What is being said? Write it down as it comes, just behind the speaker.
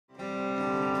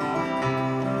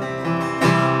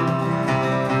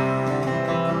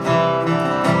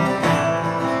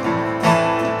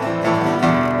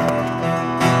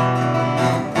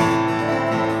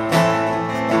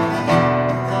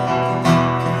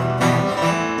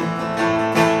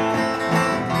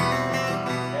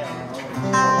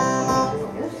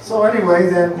anyway,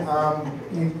 then,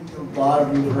 a lot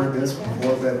of you have heard this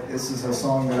before, but this is a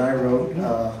song that I wrote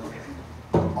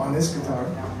on this guitar,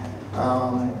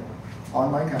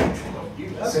 on my couch.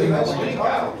 Sitting on my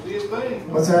guitar.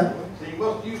 What's that? So you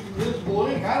must use invisible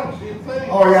ink. I don't see a thing.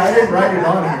 Oh yeah, I didn't write it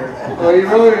on here. Well, you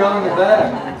wrote it on the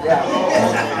back.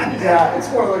 Yeah. Yeah, it's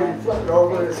more like you flip it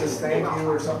over, it says thank you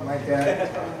or something like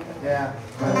that. Yeah.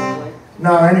 But,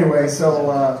 no, anyway,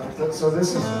 so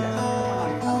this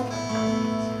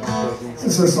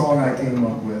is a song I came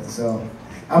up with. So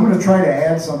I'm going to try to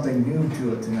add something new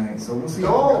to it tonight. So we'll see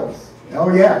how it goes. Oh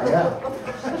yeah,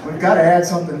 yeah. We've got to add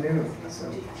something new.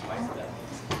 So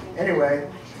anyway,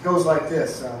 it goes like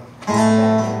this.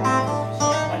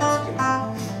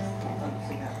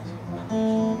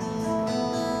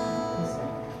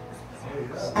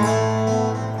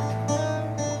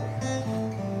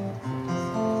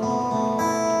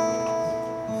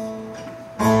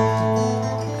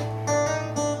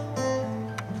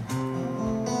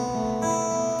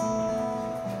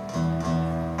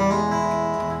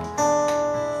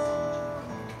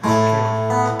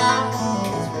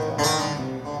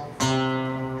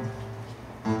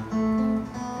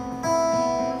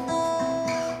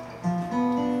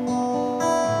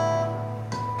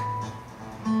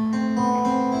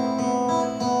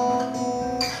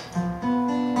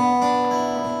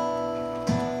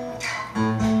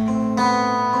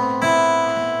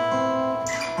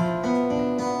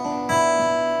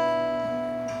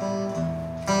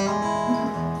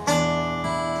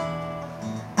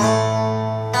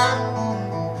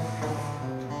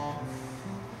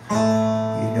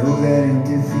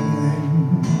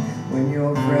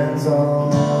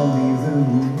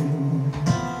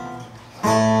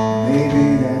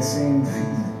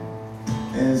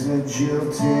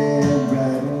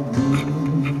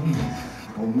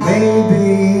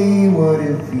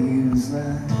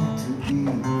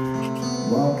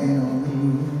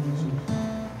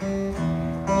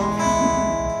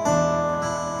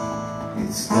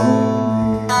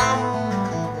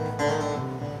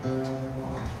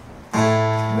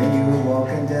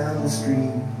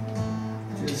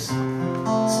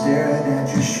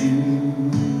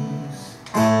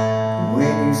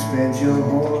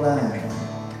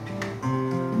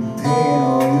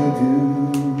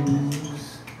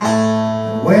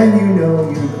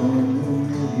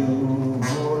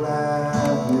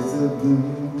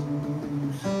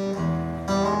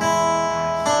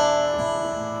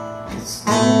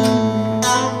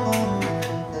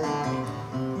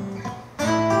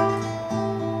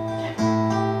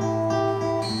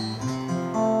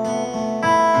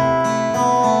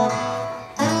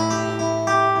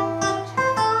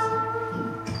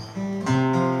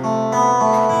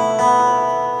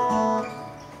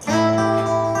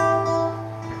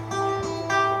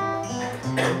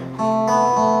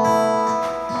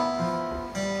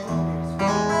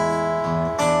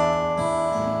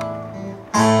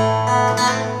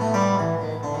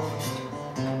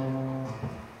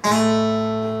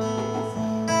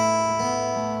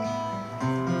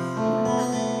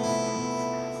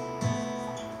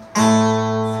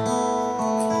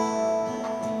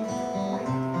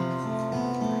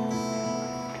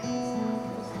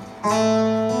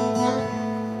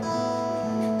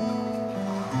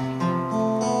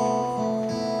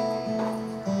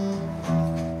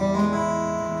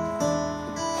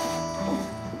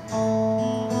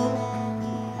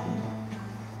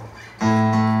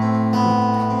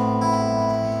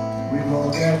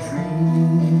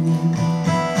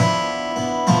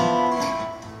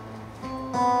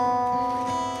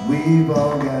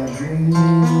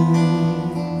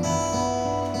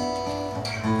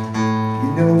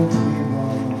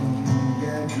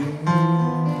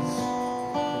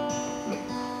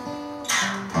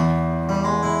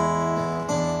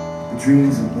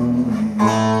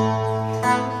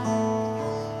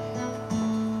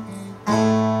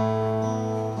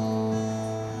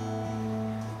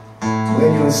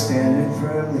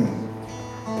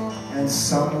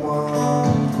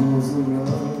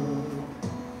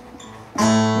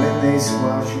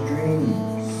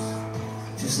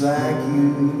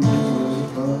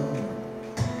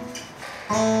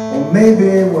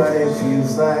 Maybe what it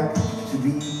feels like to be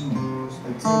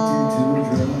addicted to a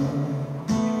drug.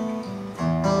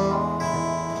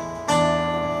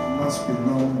 Must be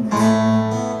lonely.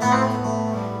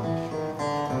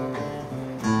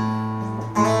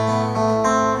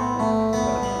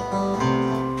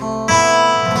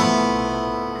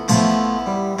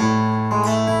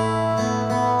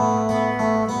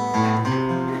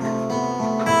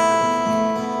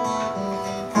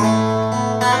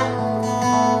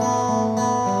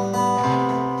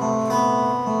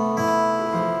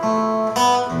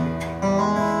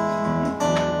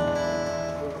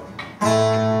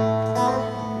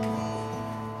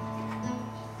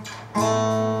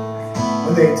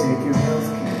 When they take your health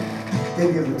care, they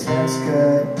give a tax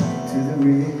cut to the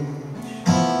rich.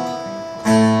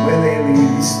 When they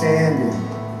leave you standing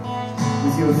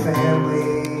with your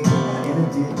family in a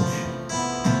ditch,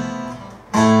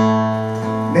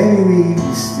 maybe leave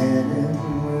you standing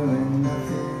wearing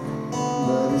nothing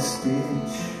but a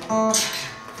stitch.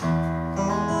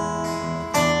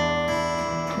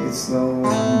 It's lonely.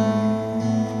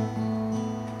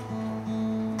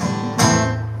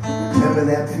 Remember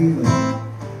that feeling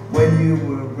when you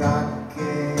were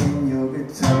rocking your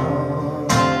guitar?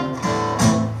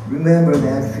 Remember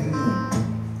that feeling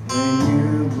when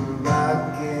you were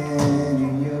rocking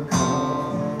in your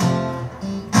car?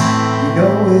 You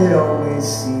know it always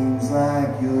seems like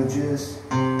you're just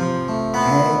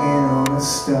hanging on a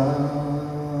star.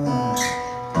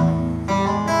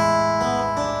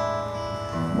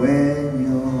 When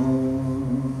you're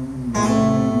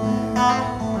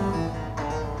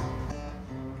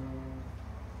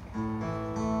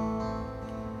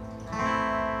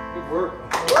Good work.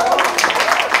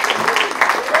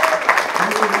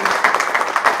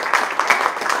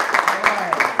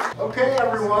 Okay,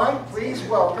 everyone, please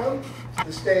welcome to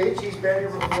the stage. He's been here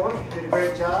before. He did a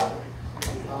great job.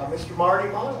 Mr. Marty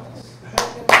Miles.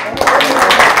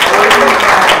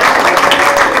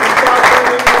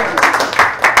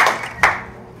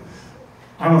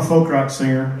 I'm a folk rock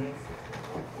singer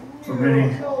for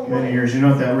many, many years. You know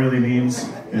what that really means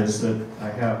is that I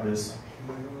have this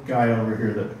guy over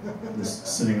here that's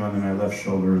sitting on my left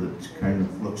shoulder that kind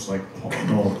of looks like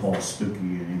Noah Paul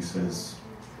Stookie, and he says,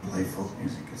 "Play folk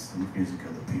music, it's the music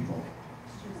of the people."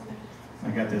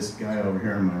 I got this guy over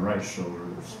here on my right shoulder,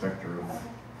 the specter of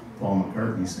Paul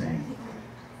McCartney, saying,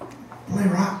 "Play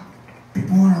rock,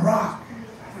 people want to rock."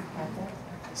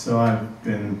 So I've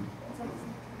been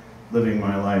living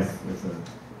my life with a,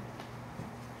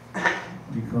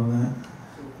 what do you call that?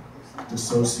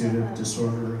 Dissociative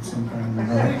disorder of some kind or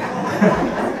another.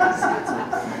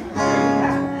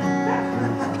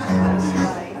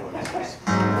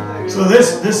 So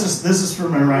this is for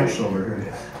my right shoulder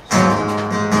here.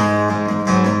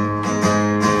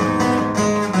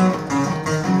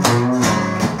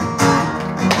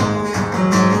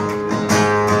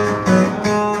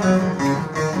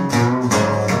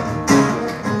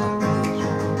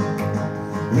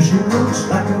 She looks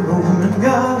like a Roman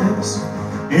goddess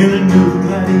in a new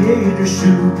gladiator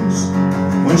shoes.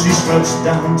 When she struts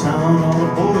downtown, all the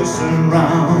boys turn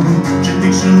round. She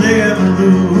thinks she'll never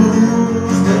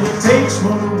lose, but it takes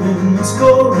more to win than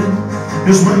scoring.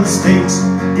 Cause when the stakes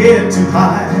get too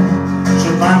high,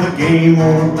 she'll find the game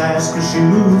won't last, cause she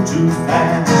moved too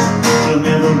fast. She'll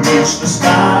never reach the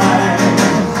sky.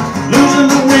 Losing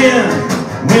to win,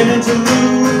 winning to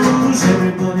lose.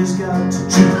 Everybody's got to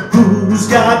choose. Who's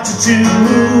got to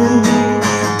choose?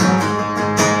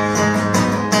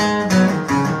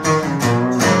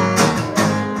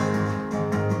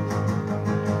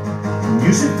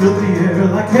 Music filled the air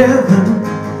like heaven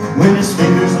when his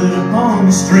fingers lit upon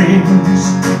the strings,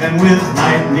 and with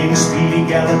lightning speed he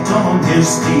galloped on his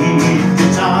steed.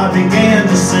 Guitar began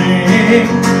to sing,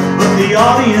 but the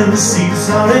audience seats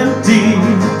are empty.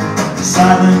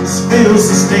 Silence fills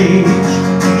the stage.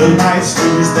 The lights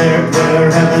lose their glare.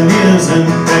 Heaven isn't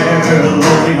there.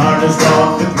 Lonely heart has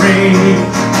walked the grave.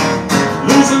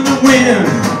 Losing to win,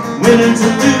 winning to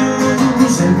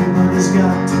lose. Everybody's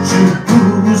got to choose.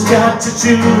 Who's got to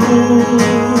choose?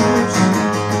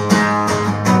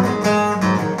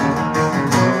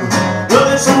 Well,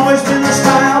 it's always been a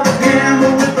style to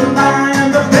gamble with the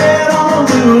lion, to bet on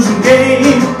a losing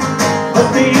game.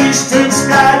 But the eastern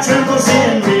sky trembles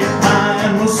in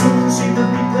repine. We'll soon see the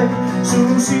replay,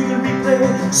 soon see the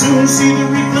replay, soon see the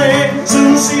replay,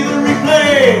 soon see the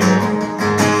replay.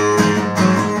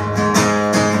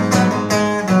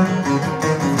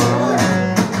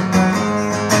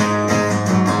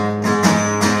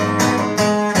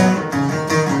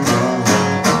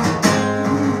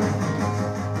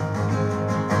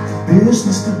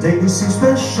 Business today seems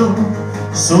special,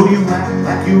 so you act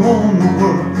like you own the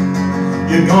world.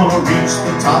 You're gonna reach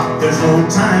the top, there's no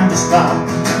time to stop.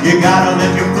 You gotta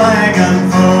let your flag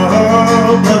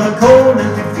unfurl. But a cold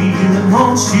empty feeling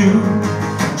haunts you,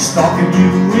 stalking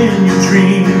you in your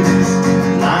dreams.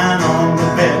 Lying on the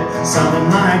bed, sounding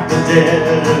like the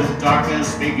dead.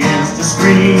 Darkness begins to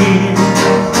scream.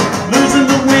 Losing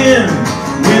to win,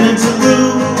 winning to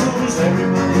lose.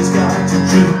 Everybody's got to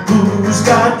choose. Who's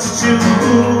got to choose?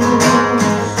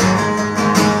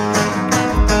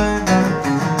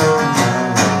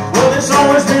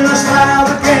 Always been a style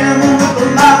to gamble with the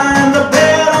lion, to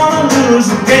bet on a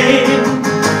losing game.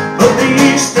 But the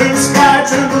eastern sky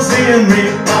trembles in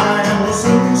reply, and we'll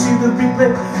soon see the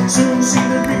replay, soon see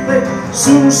the replay,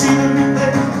 soon see the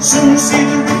replay, soon see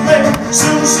the replay,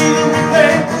 soon see the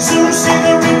replay, soon see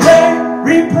the replay,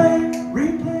 replay,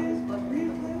 replay,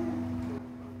 replay.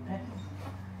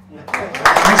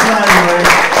 Thanks a lot, everybody.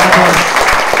 God bless.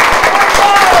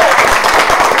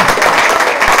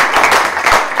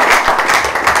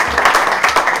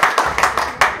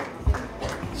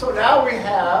 So now we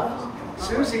have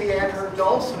Susie and her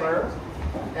dulcimer,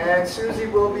 and Susie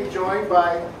will be joined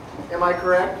by, am I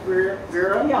correct,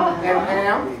 Vera? Yeah. And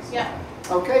Pam? Yeah.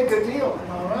 Okay, good deal.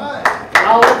 All right. And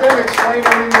I'll let them explain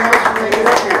everything else when they get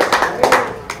up here.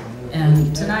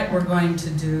 And tonight we're going to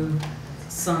do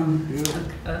some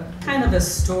kind of a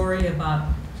story about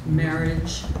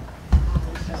marriage.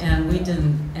 And we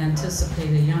didn't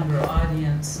anticipate a younger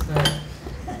audience, but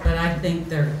I think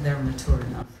they're mature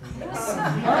enough for this.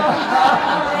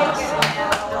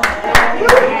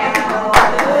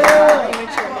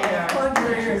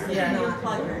 Yeah, no,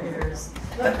 plug your ears.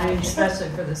 I mean, especially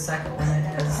for the second one, it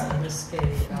has a risque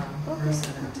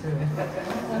person in it too.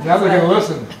 Now they're gonna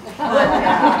listen. But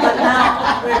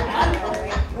now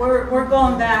we're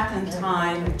going back in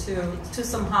time to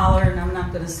some holler, and I'm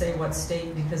not going to say what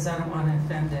state because I don't want to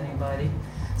offend anybody.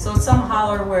 So it's some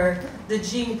holler where the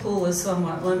gene pool is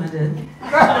somewhat limited.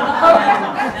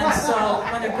 And so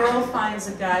when a girl finds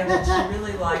a guy that she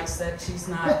really likes that she's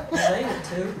not related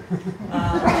to,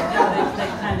 they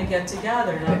kind of get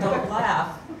together. Now don't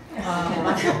laugh.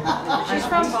 She's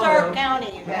from Stark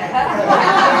County, you guys.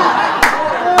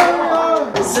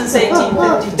 Since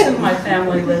 1852, my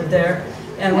family lived there.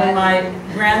 And when my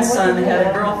grandson had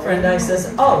a girlfriend, I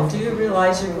says, "Oh, do you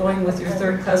realize you're going with your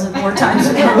third cousin 4 times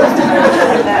removed?"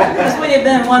 Because when you've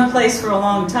been in one place for a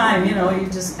long time, you know, you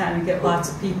just kind of get lots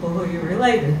of people who you're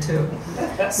related to.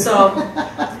 So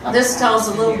this tells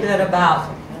a little bit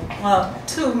about, well,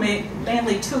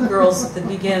 mainly 2 girls at the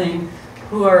beginning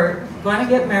who are going to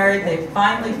get married. They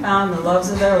finally found the loves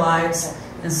of their lives,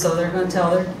 and so they're going to tell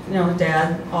their,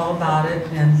 dad all about it.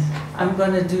 And I'm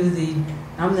going to do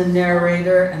I'm the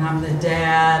narrator, and I'm the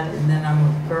dad, and then I'm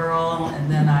a girl, and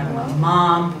then I'm a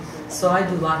mom. So I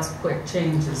do lots of quick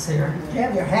changes here. Do you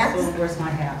have your hat? So where's my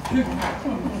hat?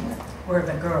 We're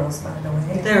the girls, by the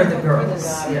way. They're the girls,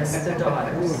 yes, the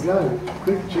daughters.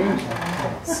 Quick change.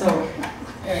 So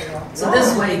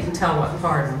this way you can tell what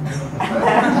part I'm doing.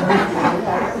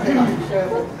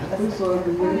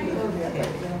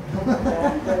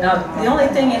 Now, the only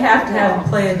thing you have to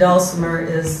play a dulcimer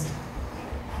is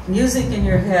music in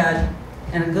your head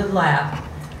and a good laugh.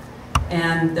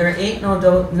 And there ain't no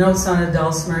notes on a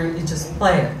dulcimer, you just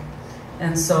play it.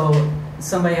 And so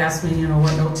somebody asked me,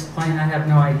 what notes you're playing, I have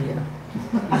no idea.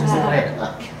 You just play it.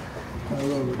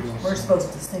 We're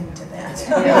supposed to sing to that. Yes.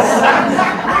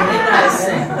 You gotta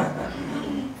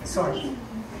sing. Sorry.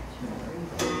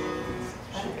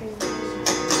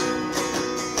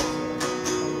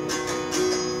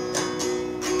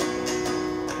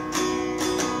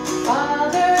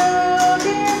 Father,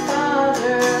 dear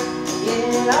Father,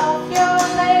 get off your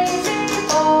lazy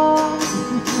bones.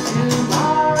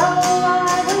 Tomorrow I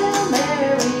will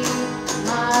marry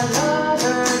my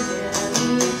lover,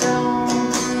 Jenny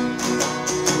Jones.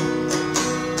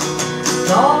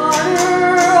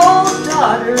 Daughter, oh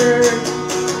daughter,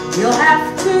 you'll have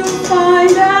to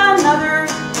find another.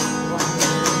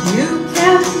 You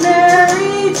can't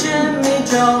marry Jimmy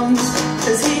Jones,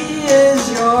 'cause he is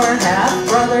your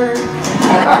half-brother.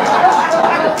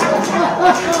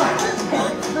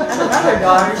 And another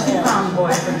daughter, she found a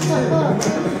boyfriend too.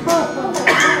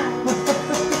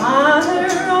 Father,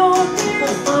 oh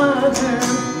dear Father,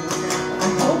 I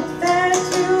hope that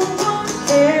you won't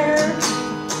care.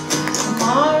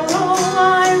 Tomorrow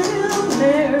I will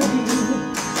marry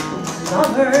my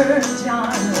lover,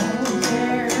 John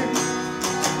O'Hare.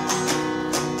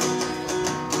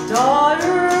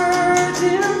 Daughter,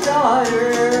 dear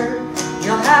daughter,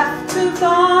 you'll have to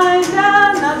find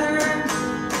another.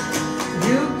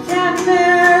 You can't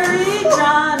marry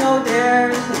John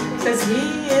O'Dare, 'cause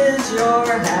he is your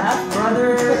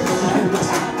half-brother.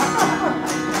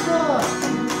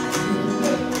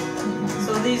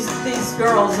 So these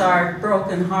girls are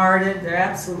broken-hearted. They're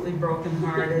absolutely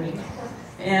broken-hearted.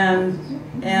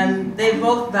 And they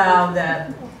both vow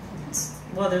that,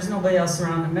 well, there's nobody else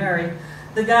around to marry.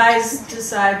 The guys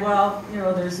decide, well,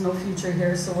 there's no future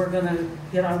here, so we're going to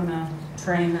get on the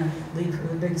train and leave for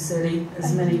the big city,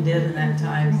 as many did in that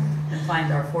time, and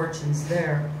find our fortunes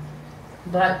there.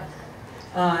 But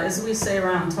as we say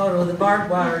around Toto, the barbed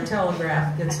wire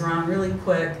telegraph gets around really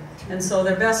quick, and so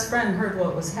their best friend heard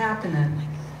what was happening.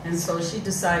 And so she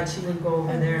decided she would go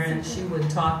over there and she would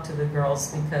talk to the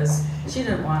girls because she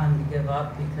didn't want them to give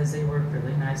up because they were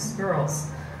really nice girls.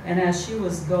 And as she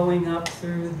was going up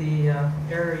through the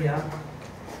area,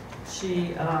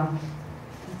 she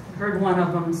heard one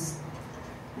of them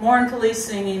mournfully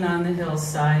singing on the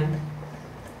hillside,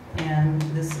 and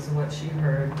this is what she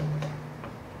heard.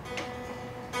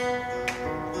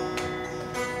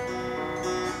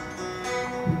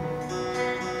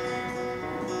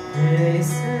 They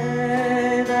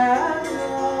say that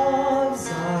love's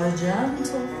a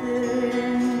gentle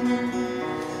thing.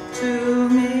 To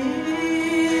me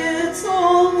it's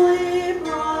only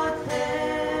brought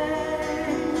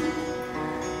pain.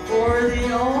 For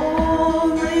the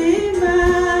only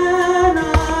man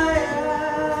I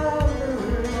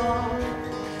ever loved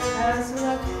has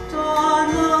left on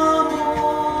the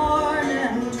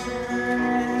morning train.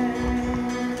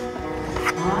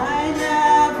 I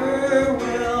never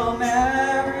will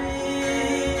marry,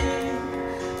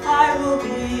 I will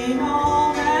be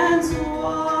no man's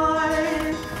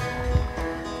wife.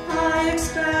 I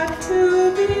expect to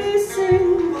be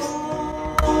single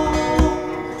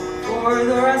for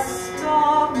the rest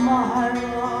of my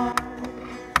life.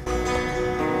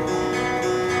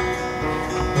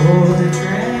 Oh, the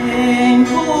train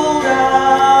pulled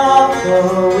out, the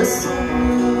whistle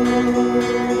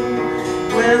blew,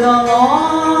 with a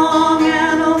long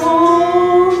and a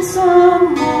lonesome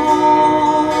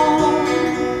moan.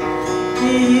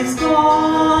 He's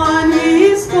gone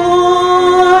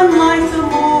like the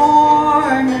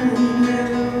morning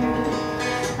dew,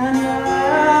 and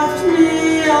left me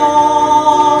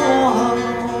all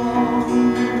alone.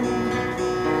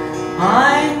 I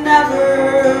never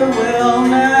will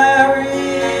marry,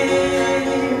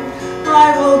 I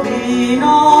will be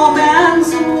no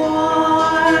man's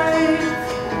wife.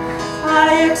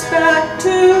 I expect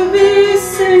to be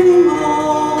single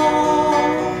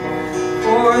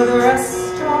for the rest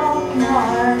of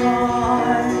my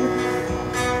life.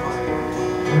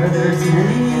 Where there's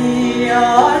many a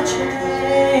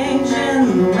change in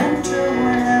the winter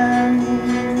wind,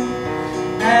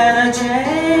 and a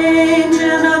change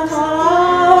in a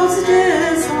cloud's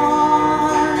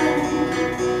design.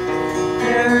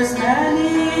 There's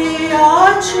many a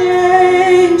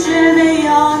change in a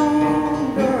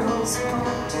young girl's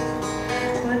heart,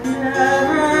 but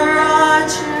never a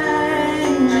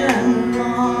change in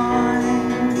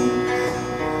mine.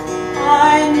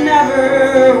 I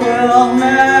never will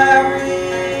marry,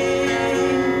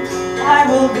 I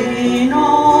will be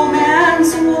no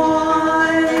man's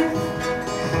wife.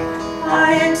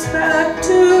 I expect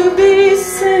to be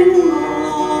single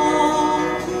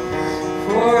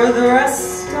for the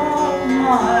rest of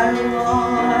my life.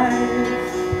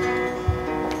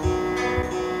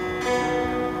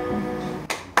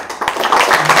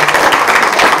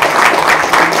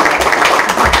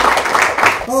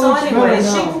 So anyway,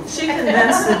 she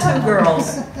convinced the two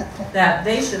girls that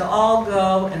they should all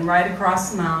go and ride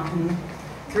across the mountain,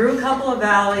 through a couple of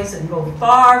valleys, and go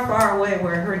far, far away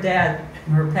where her dad,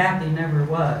 her pappy, never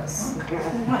was.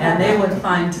 And they would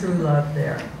find true love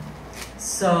there.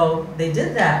 So they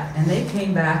did that, and they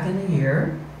came back in a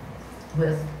year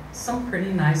with some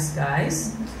pretty nice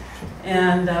guys.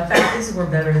 And in fact, these were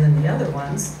better than the other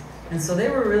ones. And so they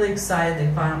were really excited.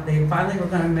 They finally were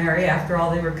going to marry. After all,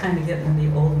 they were kind of getting to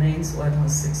be old maids. One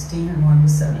was 16 and one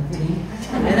was 17.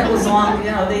 And it was long,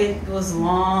 you know, it was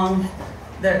long.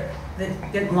 They're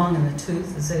getting long in the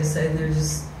tooth, as they say. They're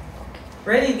just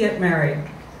ready to get married.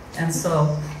 And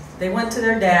so they went to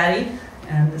their daddy,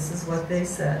 and this is what they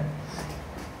said.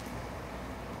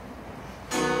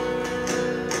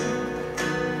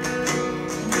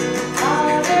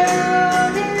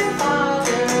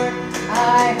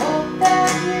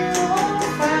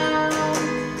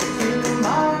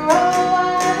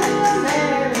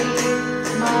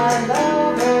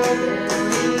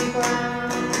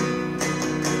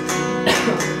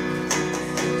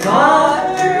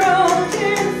 Daughter, oh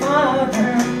dear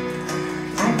father,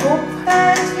 I hope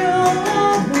that you'll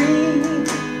agree.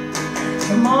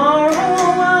 Tomorrow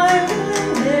I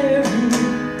will marry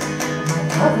my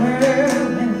lover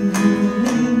and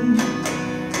you.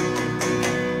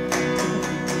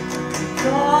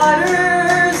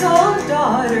 Daughters, oh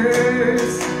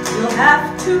daughters, you'll have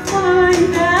to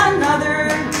find another.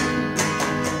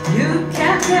 You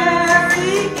can't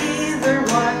marry either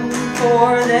one, for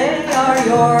they are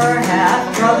your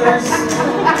half-brothers.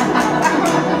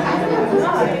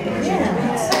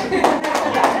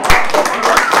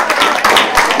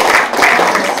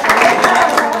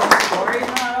 Story's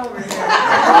not over yet.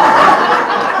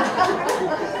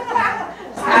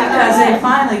 Because they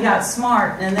finally finally got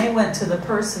smart, and they went to the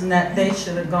person that they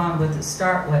should have gone with to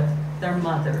start with, their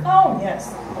mother. Oh,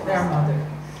 yes. Their mother.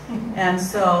 And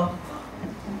so,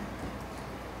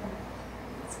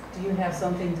 do you have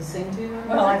something to sing to?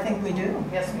 Well, I think we do.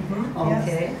 Yes, we do.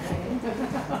 Okay.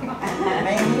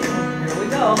 Maybe. Here we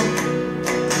go.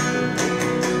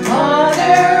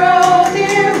 Mother, oh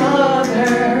dear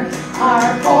mother,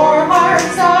 our poor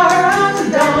hearts are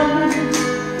undone.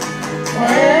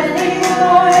 Any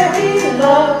boy we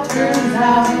love turns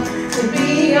out to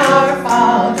be our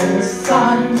father's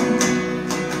son.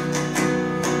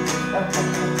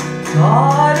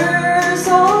 Daughters,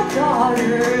 oh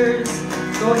daughters,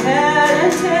 go ahead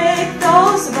and take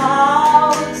those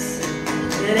vows.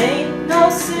 It ain't no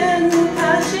sin,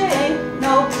 'cause you ain't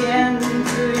no kin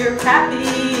to your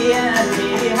pappy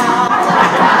anyhow.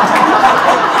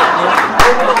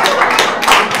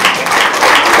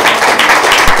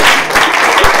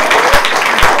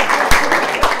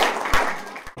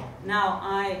 Now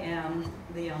I am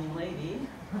the young lady.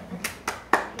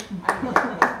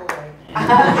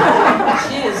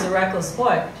 She is the reckless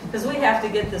boy, because we have to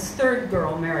get this third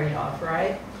girl married off,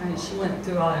 right? I mean, she went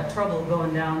through all that trouble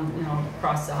going down, you know,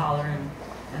 across the holler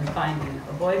and finding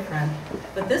a boyfriend.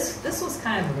 But this was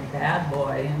kind of a bad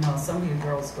boy. You know, some of you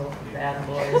girls go for bad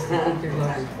boys. They think you're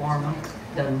going to reform them.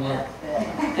 Doesn't work.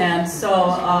 And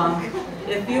so,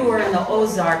 if you were in the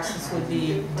Ozarks, this would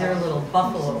be Dear Little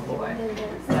Buffalo Boy.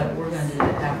 But we're going to do the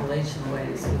Appalachian way.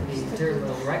 This would be Dear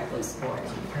Little Reckless Boy,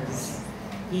 because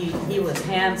he was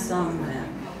handsome,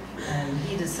 and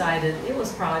he decided it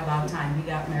was probably about time he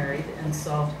got married. And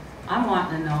so I'm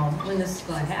wanting to know when this is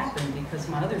going to happen, because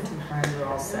my other two friends are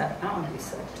all set. I want to be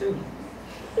set too.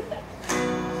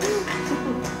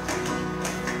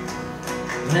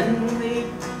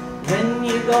 When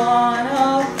you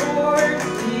gonna court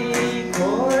me,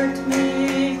 court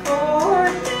me,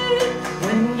 court me.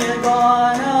 When you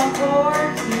gonna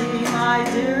court me, my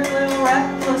dear little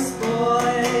reckless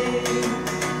boy.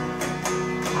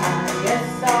 I guess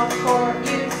I'll court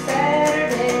you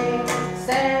Saturday,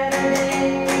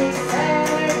 Saturday,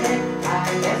 Saturday. I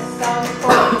guess I'll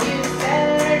court you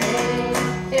Saturday,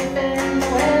 if and the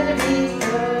weather be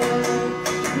good.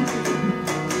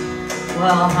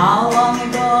 Well, how long you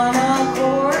gonna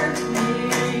court me,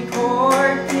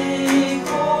 court me,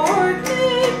 court me?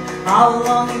 How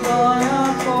long you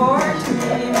gonna court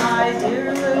me, my dear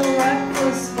little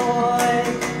reckless boy?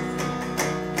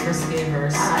 Risky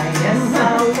verse. I guess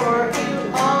I'll court you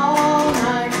all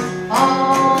night,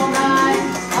 all night,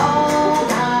 all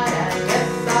night. I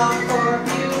guess I'll court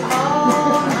you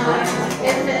all night,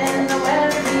 if and the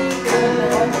weather be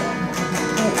good.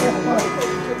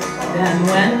 Then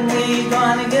when we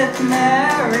gonna get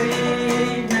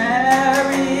married,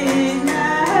 married,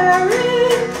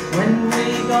 married? When we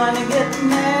gonna get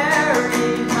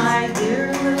married, my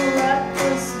dear little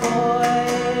reckless boy?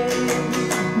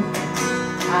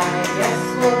 I guess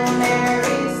we'll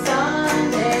marry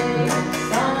Sunday,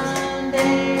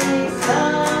 Sunday,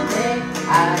 Sunday.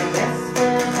 I guess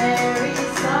we'll marry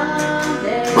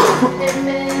Sunday, if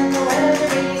and the weather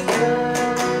be good.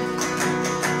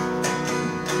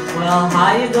 Well, how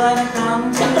you gonna come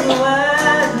to the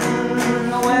wedding,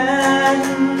 the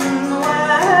wedding, the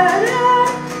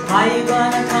wedding? How you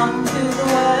gonna come to the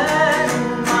wedding,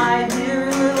 my dear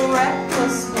little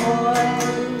reckless boy?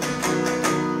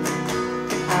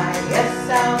 I guess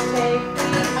I'll take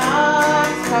the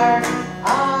ox cart,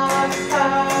 ox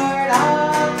cart,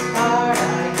 ox cart. I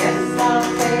guess I'll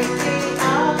take the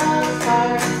ox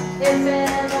cart, if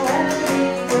and the weather be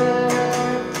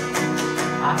good.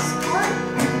 Ox cart?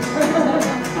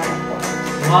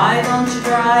 Why don't you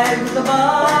drive the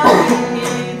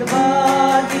buggy, the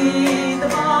buggy, the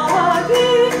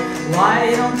buggy? Why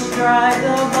don't you drive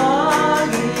the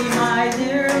buggy, my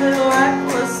dear little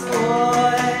reckless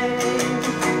boy?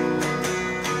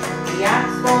 The ox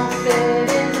won't fit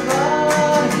in the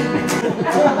buggy. The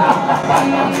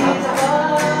buggy.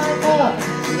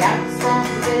 The ox won't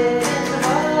fit in the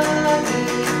buggy,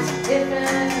 if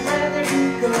and the weather be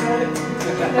good.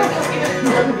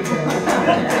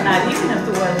 Not even if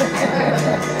the weather's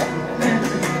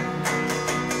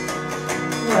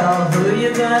well, who you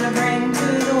gonna bring to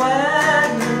the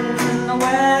wedding, the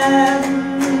wedding,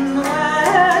 the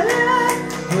wedding?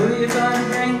 Who you gonna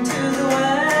bring to the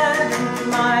wedding,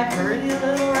 my pretty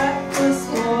little reckless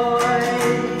boy?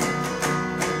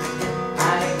 I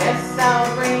guess I'll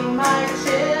bring my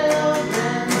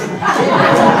children,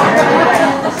 children.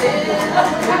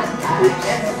 I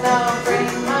guess I'll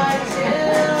bring my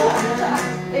children,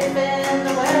 if and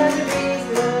the weather be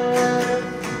good.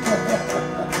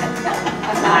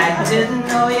 I didn't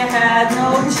know you had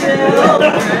no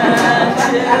children,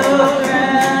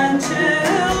 children,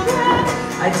 children.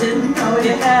 I didn't know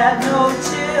you had no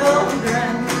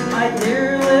children, my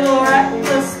dear little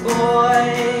reckless boy.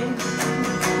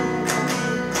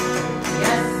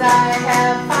 Yes, I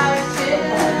have 5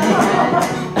 children,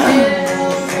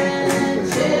 children,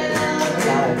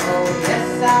 children. Oh, yes,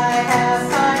 I have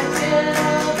 5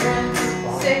 children,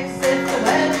 6 if the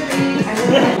weather be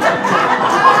good.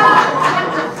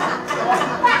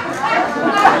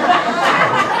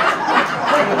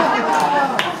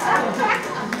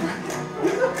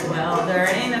 Well, there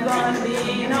ain't gonna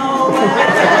be no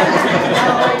wedding,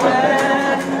 no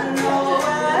wedding, no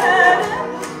wedding.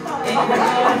 Ain't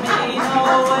gonna be no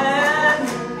wedding,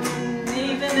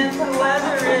 even if the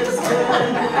weather is good.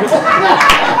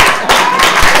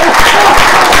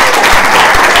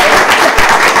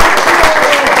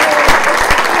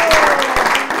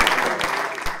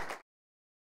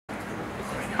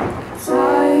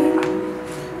 Time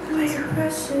is a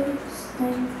precious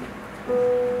thing.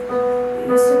 It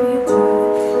used to be a joy.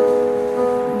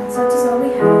 Such is all we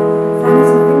have, and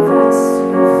it's moving fast.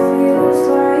 It feels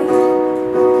like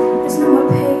there's no more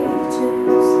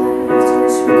pages left.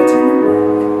 Wish we could turn them back,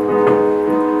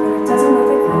 but it doesn't look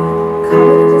like that. Call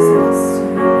it a disaster.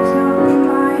 Young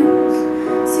minds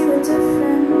see with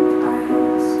different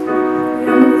eyes. We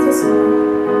are moved this long,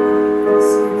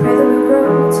 so we pray that we grow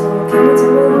tall. Can we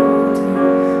tell we're older?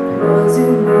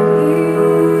 Wasn't it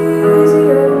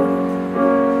easier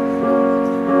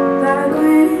back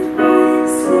when it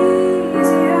was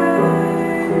easier?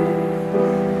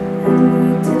 And we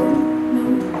didn't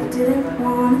know, we didn't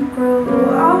want to grow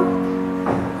up.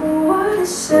 Oh, what a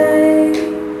shame.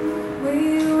 We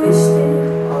wished it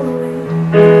all away.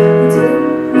 We didn't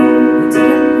know, we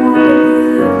didn't want to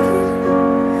be a kid.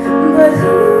 But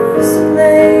who's to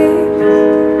blame?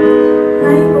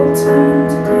 Night will turn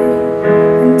to day,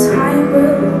 and time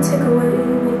will take away.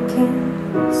 We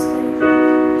can't stay.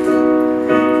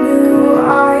 New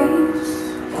eyes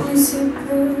only see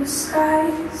blue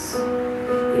skies,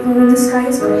 even when the sky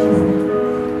is gray.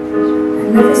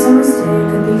 And every summer's day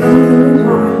could be anything we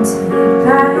wanted.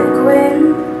 Back when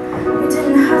we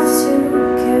didn't have to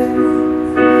care.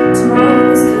 Tomorrow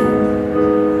was came.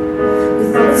 We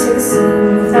thought we'd take a scene,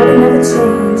 we thought we'd never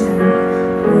change.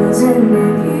 And wasn't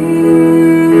it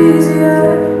easier?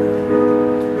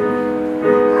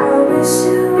 I wish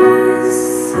it was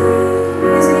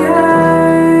easier.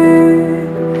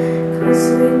 'Cause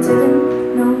we didn't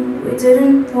know, we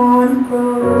didn't want to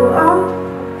grow up.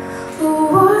 Oh,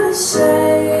 what a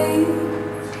shame.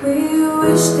 We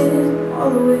wished it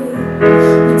all away.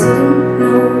 We didn't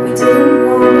know, we didn't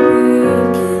want to be a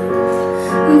kid.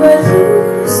 But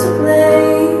who's to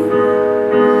blame?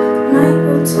 Night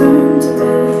will turn to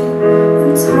day,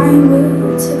 and time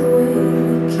will take away.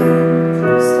 We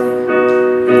can't stay.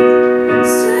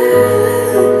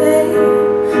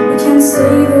 We can't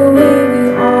stay the way we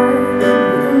are.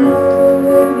 We don't know what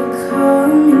we're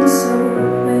becoming, so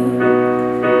wait.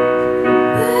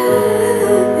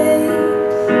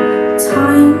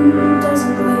 Time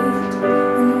doesn't wait,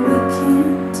 and we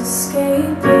can't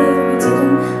escape it. We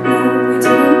didn't know, we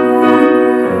didn't want to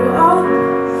grow up.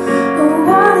 Oh,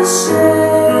 what a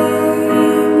shame.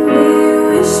 We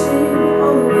wished it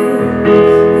all away.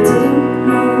 We didn't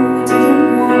know, we didn't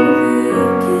want to be a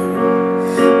kid.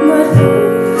 But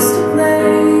who's to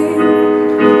blame?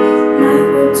 Night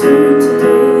will turn to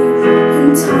day,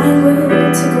 and time will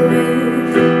take away.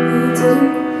 We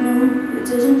didn't know, we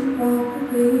didn't want to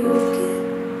be a kid.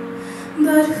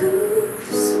 But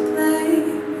who's to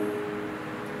blame?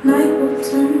 Night will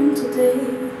turn to day,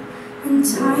 and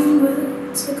time will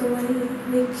take away.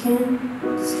 We can't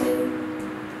stay.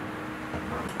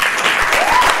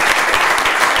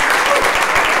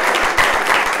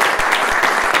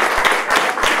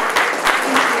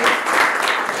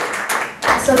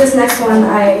 So this next one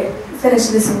I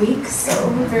finished this week, so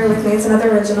bear with me. It's another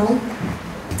original.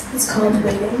 It's called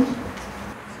Waiting.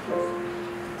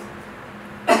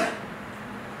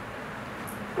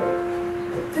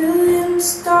 Billion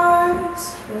stars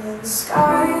in the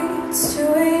sky. It's 2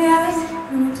 a.m.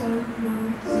 and I don't know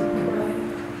why.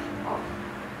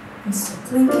 I'm still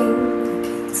blinking, I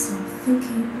can't stop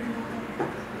thinking.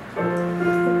 A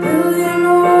billion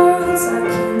worlds I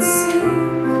can't see.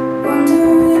 Wonder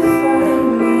if I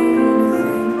made a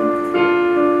thing.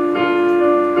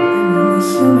 I'm only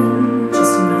human,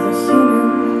 just another human.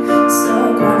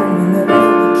 Stuck wondering when the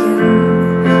will begin.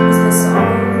 Is this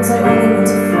all? Was I only meant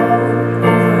to fall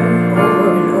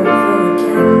over and over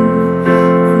again?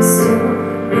 I'm still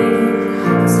waiting,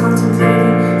 I was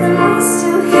contemplating. Am I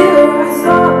still here? I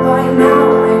thought by now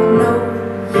I'd know.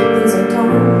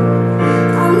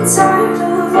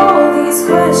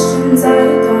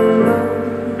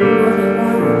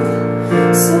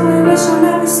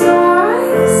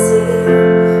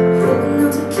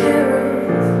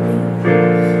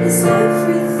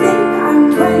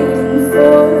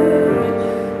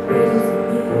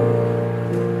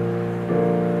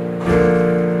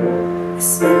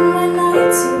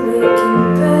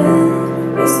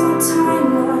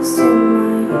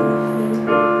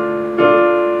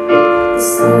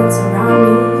 silence around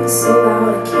me is so loud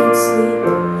I can't sleep.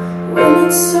 When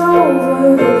it's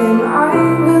over, then I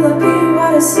will appear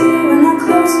what I see when I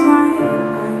close my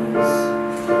eyes.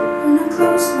 When I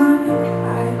close my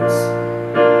eyes,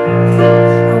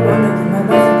 I wonder when my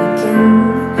life will begin.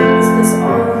 Is this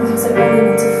all? Is it only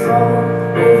meant to fall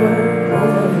over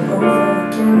and over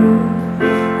again?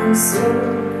 I'm still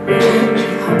waiting,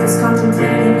 heart is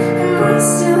contemplating. Am I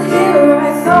still here?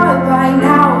 I thought by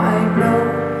now I'd know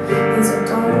things are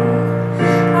gone.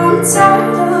 I'm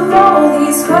tired of all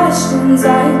these questions, I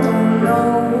don't know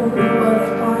what I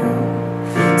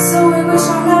want. So I wish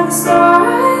on every star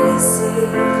I see,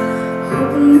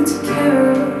 hoping that you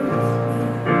care of me.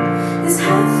 Is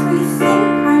everything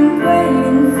I'm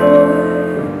waiting for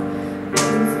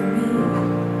me?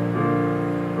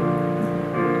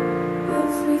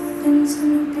 Everything's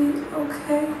gonna be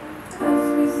okay.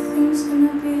 Everything's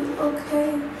gonna be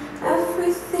okay.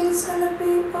 Everything's gonna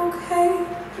be okay.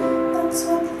 That's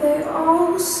what they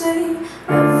all say.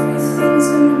 Everything's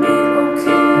gonna be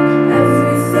okay.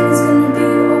 Everything's gonna be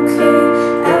okay.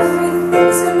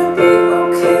 Everything's gonna be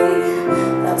okay.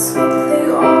 That's what they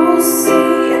all say.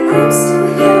 And I'm still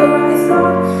here. I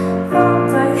thought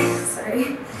by sorry.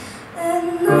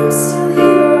 And I'm still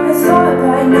here. I thought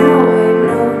by now I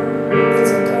know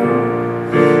things are done.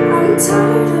 I'm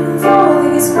tired of all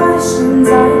these questions. I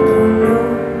don't know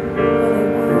what I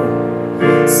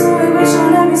want. So I wish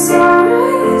on every star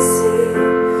I see,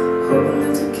 hoping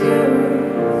that you care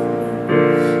of me.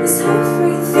 Is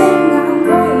everything I'm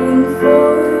waiting for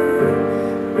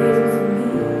me?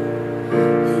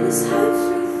 Is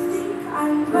everything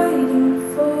I'm waiting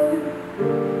for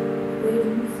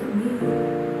me?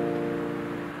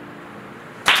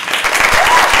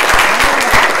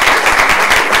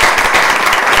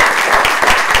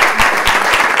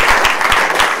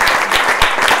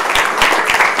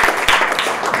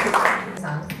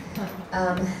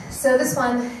 So this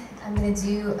one I'm going to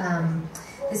do,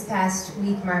 this past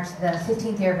week marked the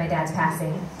 15th year of my dad's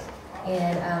passing.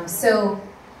 And sorry.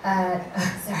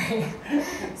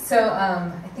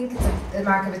 I think it's a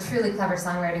mark of a truly clever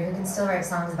songwriter who can still write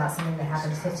songs about something that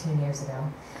happened 15 years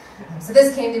ago. So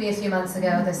this came to me a few months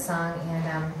ago, this song,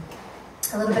 and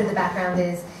a little bit of the background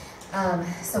is,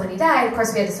 so when he died, of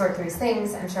course we had to sort through his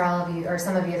things. I'm sure all of you, or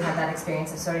some of you have had that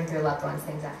experience of sorting through loved ones'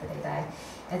 things after they die.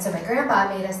 And so my grandpa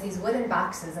made us these wooden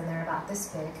boxes, and they're about this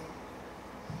big.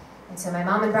 And so my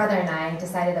mom and brother and I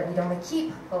decided that we'd only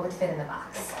keep what would fit in the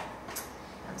box.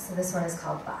 So this one is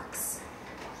called Box.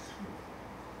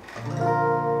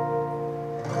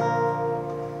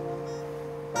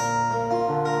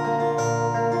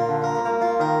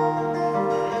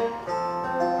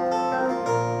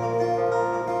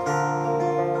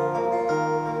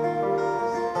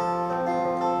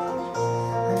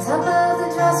 On top of the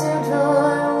dresser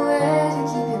drawer where you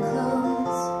keep your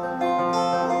clothes,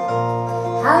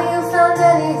 how you found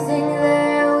anything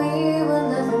there we will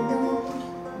never know.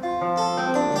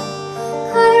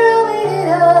 Clara waited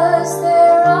us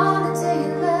there on the day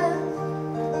you left.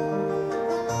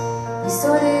 We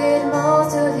sorted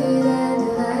most of it and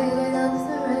divided up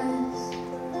the rest.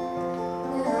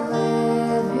 Now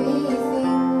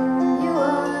everything you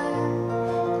are,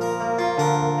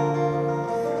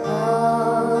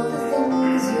 all the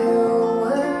things you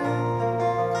were,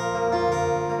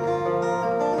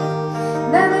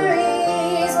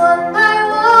 memories one by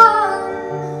one,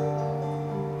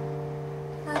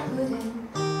 I put in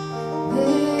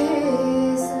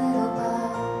this little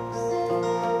box.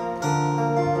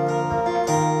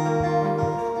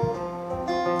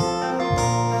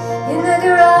 In the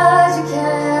garage you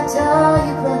kept all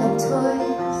your grown-up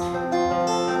toys.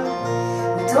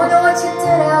 We don't know what you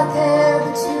did out there,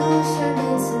 but you sure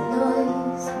made some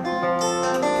noise.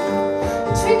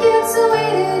 The trinkets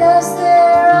awaited us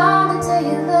there on the day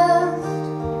you left.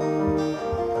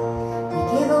 We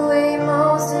gave away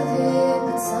most of it,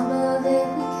 but some of it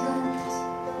we kept.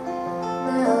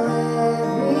 Now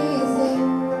everything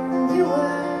you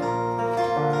were,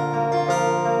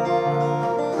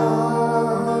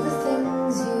 all the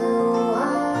things you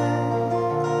are,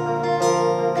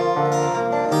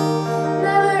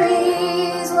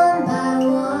 memories one by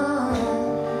one,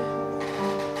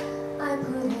 I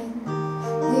put in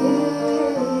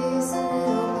this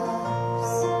little box.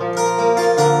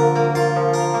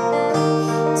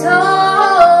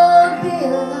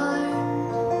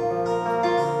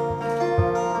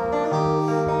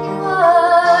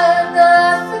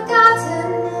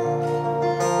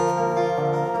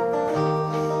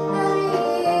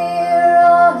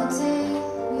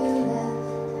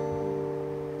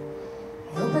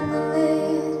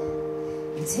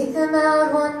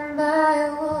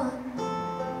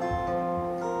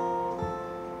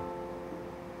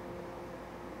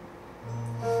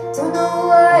 Don't know